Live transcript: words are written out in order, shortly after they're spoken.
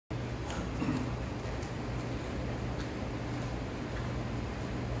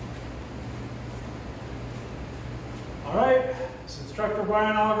Instructor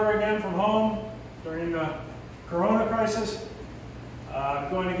Brian Auger again from home during the Corona crisis.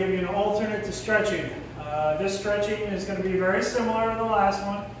 I'm going to give you an alternate to stretching. This stretching is going to be very similar to the last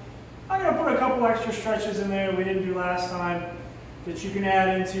one. I'm going to put a couple extra stretches in there we didn't do last time that you can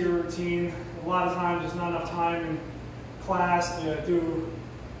add into your routine. A lot of times there's not enough time in class to do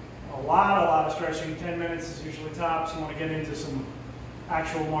a lot of stretching. 10 minutes is usually tops. You want to get into some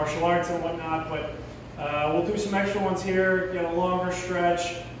actual martial arts and whatnot, but we'll do some extra ones here, get a longer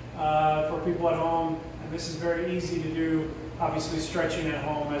stretch for people at home. And this is very easy to do, obviously stretching at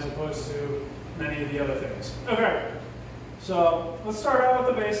home as opposed to many of the other things. Okay, so let's start out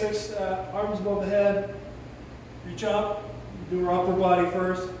with the basics. Arms above the head, reach up, do our upper body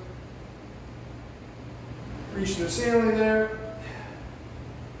first. Reach to the ceiling there,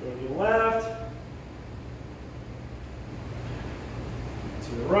 go to the left,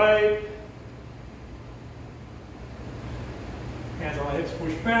 to the right, hands on the hips,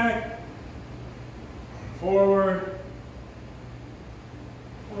 push back, forward,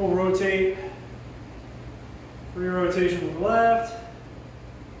 we'll rotate, 3 rotations to the left,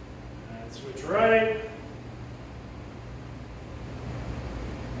 and switch right.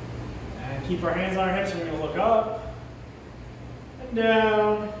 And keep our hands on our hips. We're going to look up and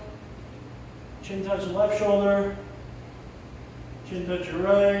down. Chin touch the left shoulder. Chin touch your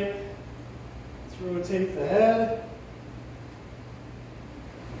right. Let's rotate the head.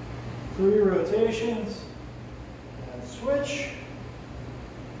 3 rotations. And switch.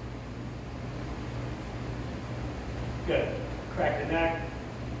 Good. Crack the neck.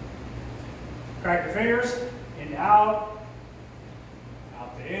 Crack your fingers. In to out.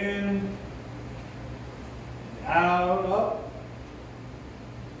 Out to in. Out, up,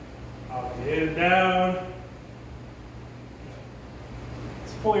 out, in, down.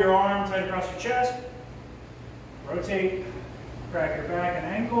 Let's pull your arm tight across your chest. Rotate, crack your back and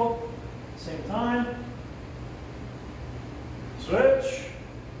ankle. Same time. Switch.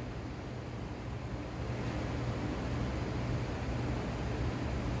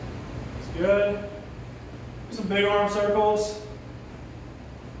 That's good. Do some big arm circles.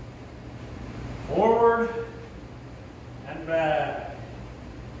 Forward. And back.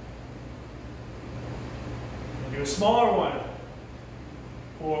 And do a smaller one.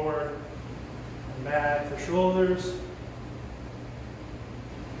 Forward and back for shoulders.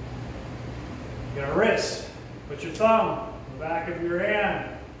 You got a wrist. Put your thumb on the back of your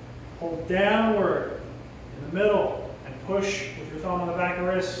hand. Hold downward in the middle and push with your thumb on the back of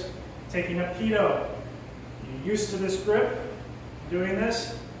the wrist, taking up keto. You're used to this grip, doing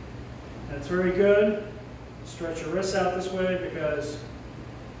this. That's very good. Stretch your wrists out this way because,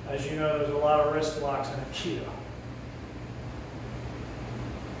 as you know, there's a lot of wrist locks in Aikido.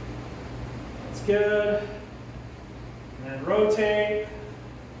 That's good. And then rotate.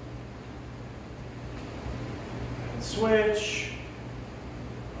 And switch.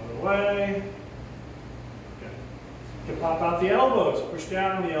 Other way. Good. You can pop out the elbows. Push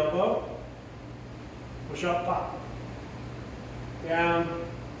down on the elbow. Push up, pop. Down.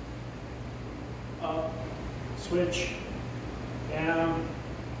 Up. Switch, down,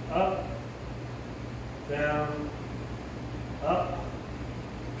 up, down, up.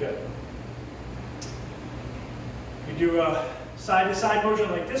 Good. You do a side-to-side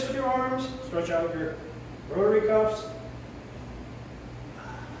motion like this with your arms. Stretch out your rotary cuffs.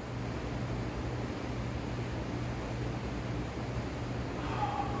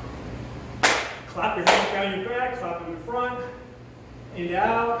 Clap your hands down your back, clap them in front, in to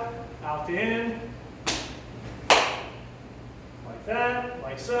out to in. Like that,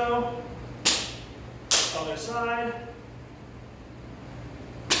 like so. Other side.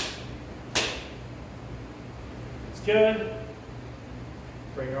 It's good.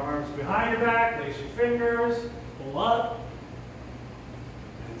 Bring your arms behind your back, place your fingers, pull up,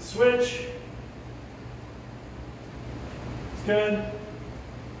 and switch. It's good. A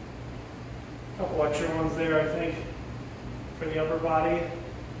couple extra ones there, I think, for the upper body.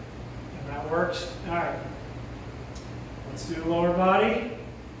 And that works. All right. Let's do the lower body.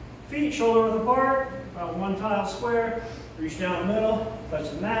 Feet shoulder width apart, about 1 tile square. Reach down the middle, touch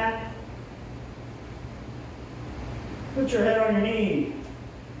the mat. Put your head on your knee.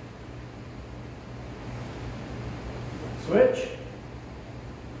 Switch.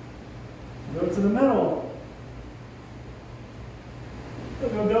 Go to the middle.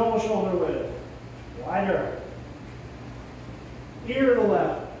 Go double shoulder width. Wider. Ear to the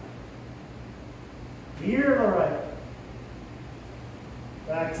left. Ear to the right.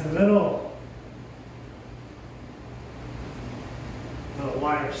 Back to the middle. A little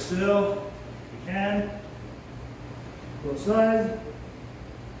wider still, if you can. Both sides.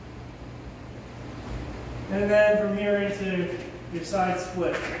 And then from here into your side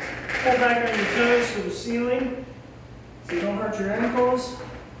split. Pull back on your toes to the ceiling so you don't hurt your ankles.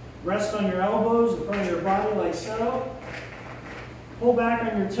 Rest on your elbows in front of your body like so. Pull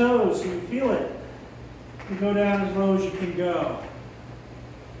back on your toes so you feel it. You go down as low as you can go.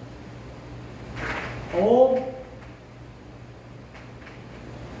 Hold.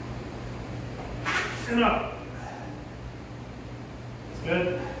 And up. That's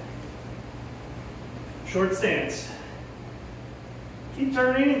good. Short stance. Keep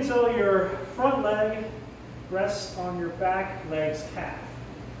turning until your front leg rests on your back leg's calf.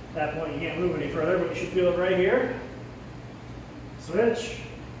 At that point, you can't move any further, but you should feel it right here. Switch.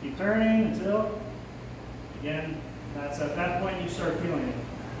 Keep turning until, again, that's at that point you start feeling it.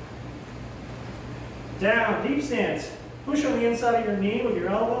 Down, deep stance. Push on the inside of your knee with your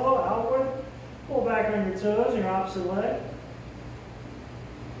elbow outward. Pull back on your toes, your opposite leg.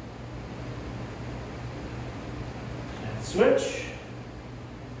 And switch.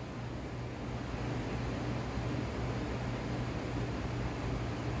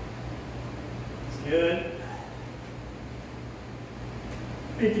 That's good.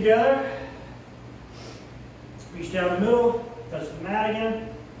 Feet together. Reach down the middle. Touch the mat again.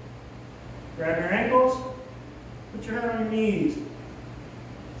 Grab your ankles. Put your head on your knees.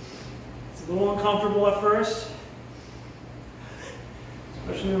 It's a little uncomfortable at first,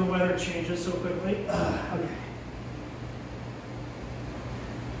 especially when the weather changes so quickly. Okay.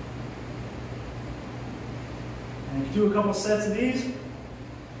 And you do a couple sets of these.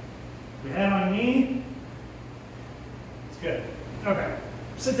 Your head on your knee. It's good. Okay.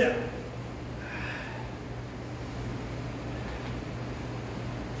 Sit down.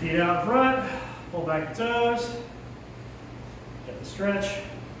 Feet out in front. Pull back your toes. Get the stretch.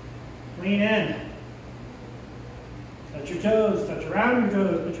 Lean in. Touch your toes. Touch around your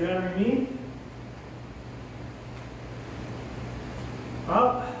toes. Put your head on your knee.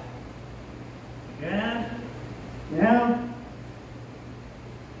 Up. Again. Down.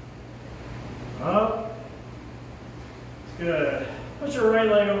 Up. Good. Put your right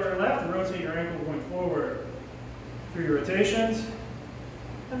leg over your left and rotate your ankle going forward. 3 rotations.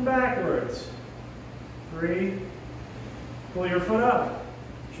 And backwards. 3. Pull your foot up.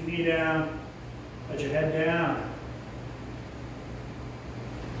 Put your knee down. Let your head down.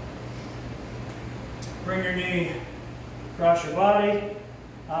 Bring your knee across your body.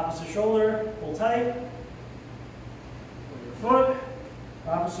 Opposite shoulder. Pull tight. Pull your foot.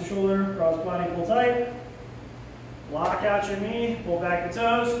 Opposite shoulder. Cross body. Pull tight. Lock out your knee. Pull back your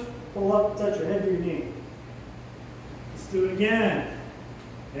toes. Pull up. Touch your head to your knee. Let's do it again.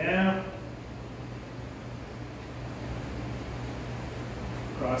 Down.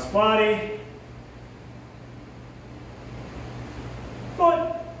 Cross body.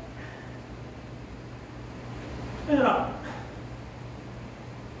 Foot. And up.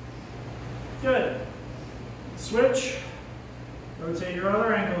 Good. Switch. Rotate your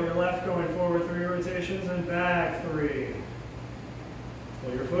other ankle, your left going forward 3 rotations and back 3.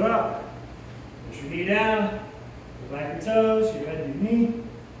 Pull your foot up. Push your knee down. Pull back your toes, your head to your knee.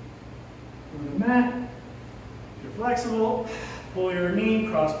 On the mat. If you're flexible, pull your knee,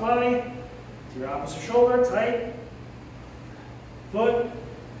 cross body to your opposite shoulder, tight. Foot,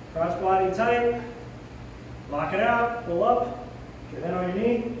 cross body tight. Lock it out, pull up. Put your head on your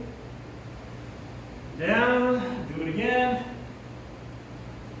knee. Down, do it again.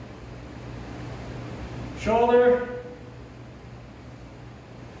 Shoulder,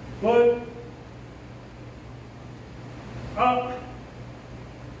 foot, up.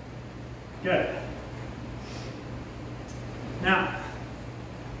 Good. Now,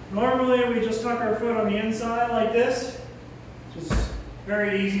 normally we just tuck our foot on the inside like this, which is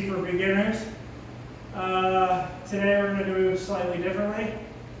very easy for beginners. Today we're going to do it slightly differently.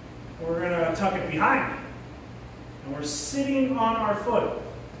 We're going to tuck it behind. And we're sitting on our foot.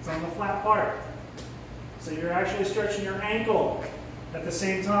 It's on the flat part. So you're actually stretching your ankle at the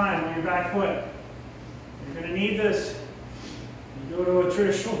same time on your back foot. You're going to need this. You go to a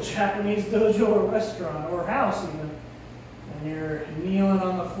traditional Japanese dojo or restaurant or house even, and you're kneeling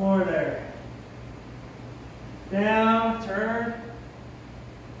on the floor there. Down, turn.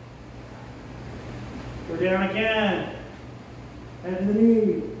 Go down again. Head to the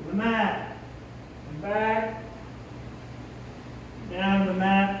knee, the mat, and back. Down to the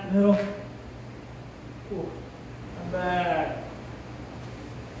mat, middle. And back.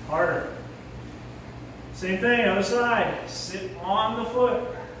 Harder. Same thing, other side. Sit on the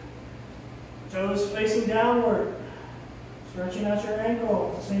foot. Toes facing downward. Stretching out your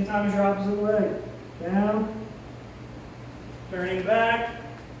ankle at the same time as your opposite leg. Down. Turning back.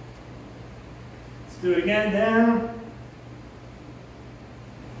 That's do it again, down.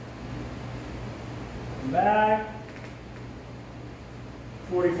 And back.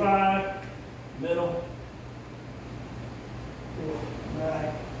 45, middle.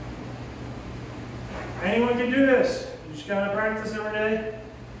 Back. Anyone can do this. You just gotta practice every day.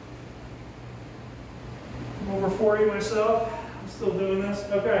 I'm over 40 myself. I'm still doing this.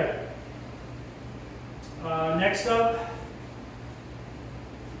 Okay. Next up,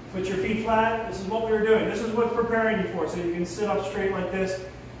 put your feet flat. This is what we were doing. This is what's preparing you for. So you can sit up straight like this.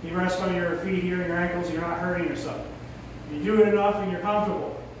 You rest on your feet here and your ankles. You're not hurting yourself. You do it enough and you're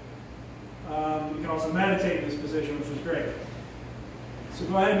comfortable. You can also meditate in this position, which is great. So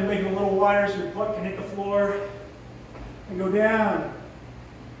go ahead and make it a little wider so your butt can hit the floor. And go down.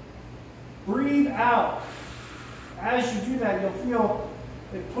 Breathe out. As you do that, you'll feel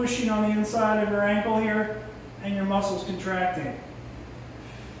it pushing on the inside of your ankle here and your muscles contracting.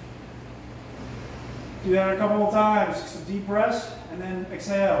 Do that a couple of times. So deep breaths and then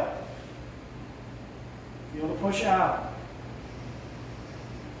exhale. Feel the push out.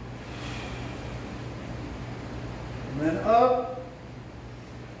 And then up.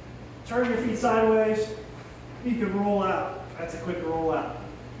 Turn your feet sideways. You can roll out. That's a quick roll out.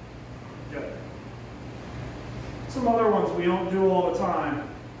 Good. Some other ones we don't do all the time.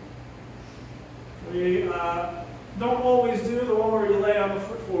 We don't always do the one where you lay on the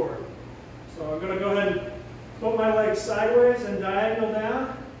foot forward. So I'm going to go ahead and put my legs sideways and diagonal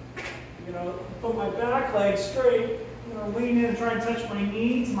down. Put my back leg straight. I'm going to lean in and try and touch my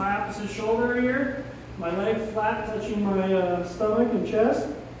knee to my opposite shoulder here. My leg flat, touching my stomach and chest.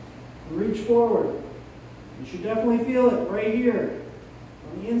 Reach forward. You should definitely feel it right here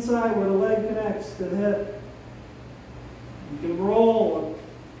on the inside where the leg connects to the hip. You can roll and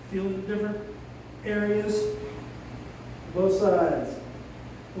feel it in different areas, both sides.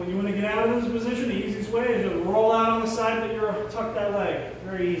 When you want to get out of this position, the easiest way is to roll out on the side that you're tuck that leg.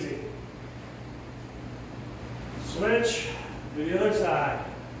 Very easy. Switch to the other side.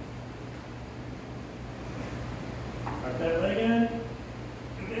 Tuck that leg in.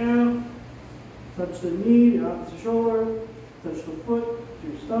 Down. Touch the knee, the opposite shoulder. Touch the foot to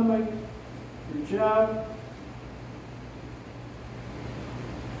your stomach. Reach out.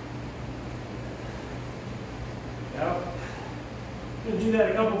 Yep. We'll do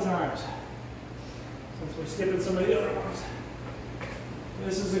that a couple times. Since we're skipping some of the other ones.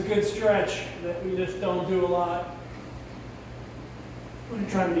 This is a good stretch that we just don't do a lot. We're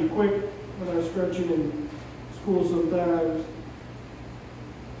trying to be quick with our stretching in school sometimes.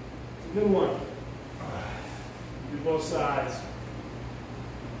 It's a good one. Do both sides.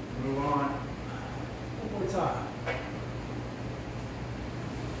 Move on. One more time.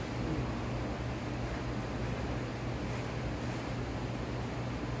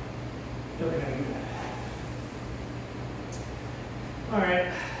 Okay. All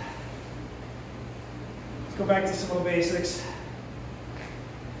right. Let's go back to some of the basics.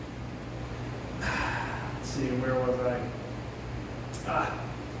 Let's see, where was I?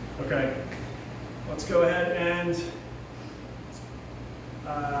 Okay. Let's go ahead and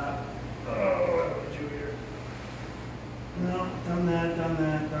what did you hear? No, done that, done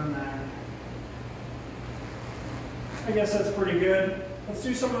that, done that. I guess that's pretty good. Let's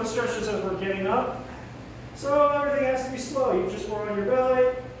do some of the stretches as we're getting up. So everything has to be slow. You just were on your belly.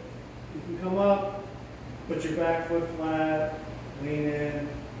 You can come up, put your back foot flat, lean in.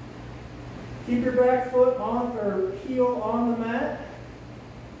 Keep your back foot on or heel on the mat.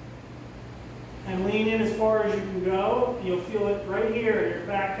 And lean in as far as you can go. You'll feel it right here in your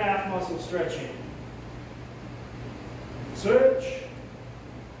back calf muscle stretching. Switch.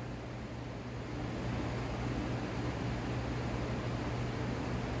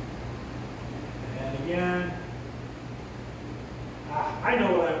 And again. I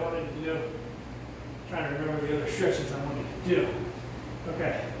know what I wanted to do. I'm trying to remember the other stretches I wanted to do.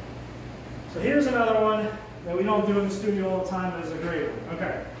 Okay. So here's another one that we don't do in the studio all the time, but is a great one.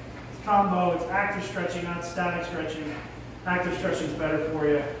 Okay. Combo, it's active stretching, not static stretching. Active stretching is better for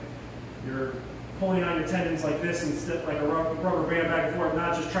you. You're pulling on your tendons like this instead, like a rubber band back and forth,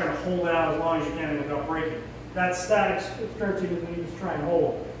 not just trying to hold it out as long as you can without breaking. That static stretching is when you just try and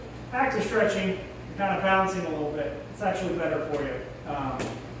hold. Active stretching, you're kind of bouncing a little bit. It's actually better for you.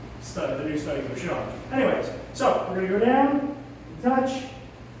 The new studies are showing. Anyways, so we're going to go down, touch,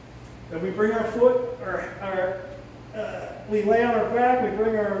 then we bring our foot, we lay on our back, we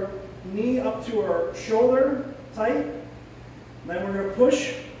bring our knee up to our shoulder, tight. Then we're going to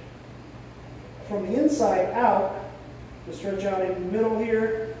push from the inside out to stretch out in the middle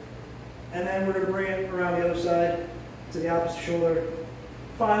here. And then we're going to bring it around the other side to the opposite shoulder.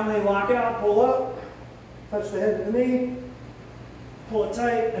 Finally, lock out, pull up, touch the head of the knee, pull it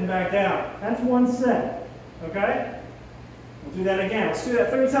tight, and back down. That's one set, okay? We'll do that again. Let's do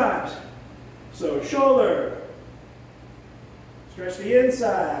that 3 times. So shoulder, stretch the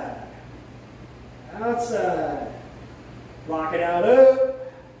inside, outside, lock it out up.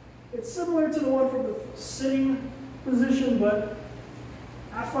 It's similar to the one from the sitting position, but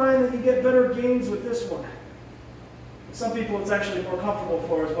I find that you get better gains with this one. Some people it's actually more comfortable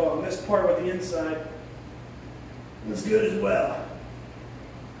for as well. And this part with the inside is good as well.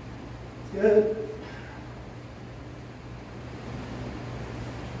 It's good.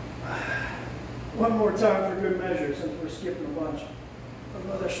 One more time for good measure since we're skipping a bunch of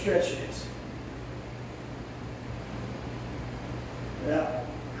other stretches. Yeah.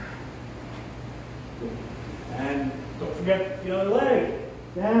 And don't forget the other leg.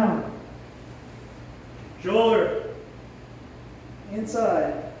 Down. Shoulder.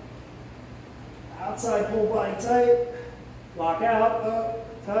 Inside. Outside, pull body tight. Lock out,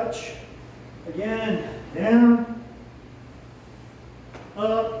 up, touch. Again, down.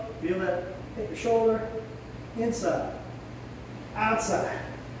 Up. Feel that. Hit your shoulder. Inside. Outside.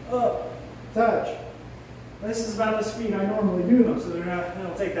 Up. Touch. This is about the speed I normally do them, so they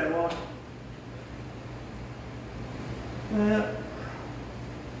don't take that long.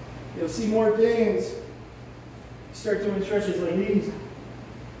 You'll see more gains. You start doing stretches like these.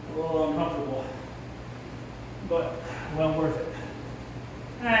 A little uncomfortable, but well worth it.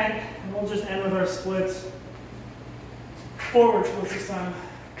 All right, and we'll just end with our splits. Forward splits this time.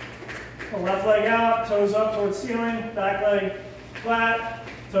 The left leg out, toes up towards ceiling, back leg flat,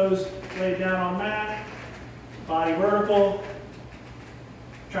 toes laid down on mat, body vertical.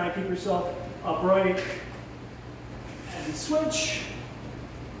 Try and keep yourself upright. And switch.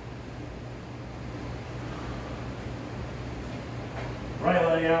 Right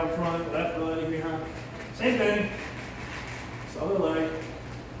leg out in front, left leg behind. Same thing. This other leg.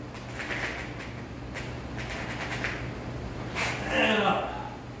 And up.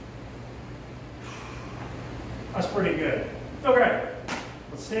 That's pretty good. Okay.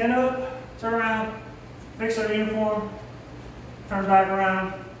 Let's stand up, turn around, fix our uniform, turn back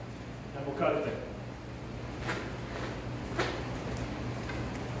around, and we'll cut it there.